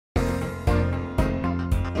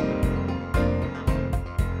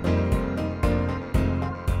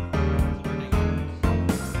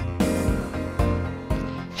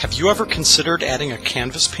Have you ever considered adding a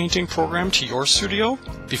canvas painting program to your studio?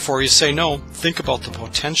 Before you say no, think about the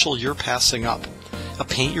potential you're passing up. A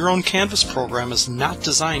Paint Your Own Canvas program is not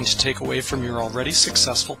designed to take away from your already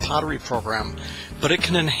successful pottery program, but it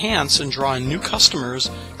can enhance and draw in new customers,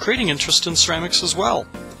 creating interest in ceramics as well.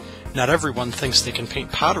 Not everyone thinks they can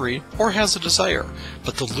paint pottery or has a desire,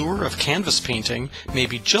 but the lure of canvas painting may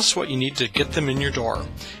be just what you need to get them in your door.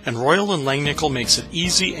 And Royal & Langnickel makes it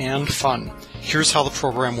easy and fun. Here's how the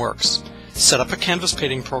program works. Set up a canvas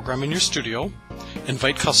painting program in your studio,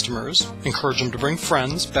 invite customers, encourage them to bring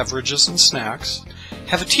friends, beverages, and snacks,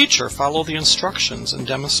 have a teacher follow the instructions and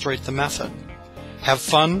demonstrate the method. Have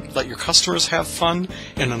fun, let your customers have fun,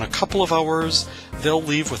 and in a couple of hours, they'll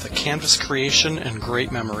leave with a canvas creation and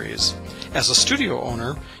great memories. As a studio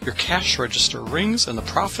owner, your cash register rings and the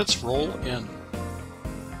profits roll in.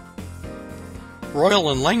 Royal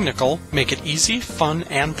 & Langnickel make it easy, fun,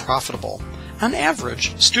 and profitable. On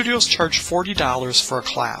average, studios charge $40 for a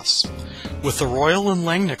class. With the Royal &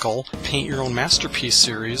 Langnickel Paint Your Own Masterpiece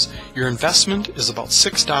series, your investment is about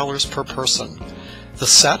 $6 per person. The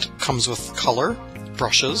set comes with color,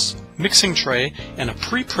 brushes, mixing tray, and a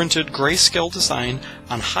pre-printed grayscale design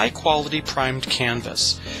on high-quality primed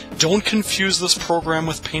canvas. Don't confuse this program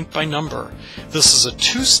with paint by number. This is a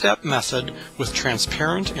two-step method with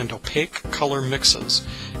transparent and opaque color mixes.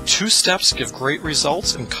 2 steps give great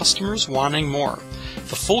results and customers wanting more.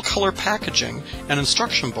 The full color packaging and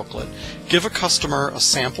instruction booklet give a customer a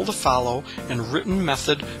sample to follow and written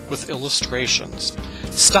method with illustrations.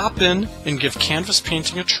 Stop in and give canvas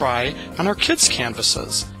painting a try on our kids'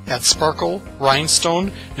 canvases. Add sparkle,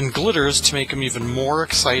 rhinestone, and glitters to make them even more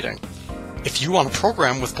exciting. If you want a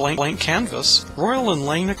program with blank canvas, Royal &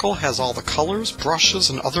 Langnickel has all the colors, brushes,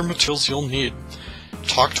 and other materials you'll need.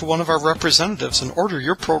 Talk to one of our representatives and order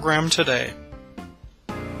your program today.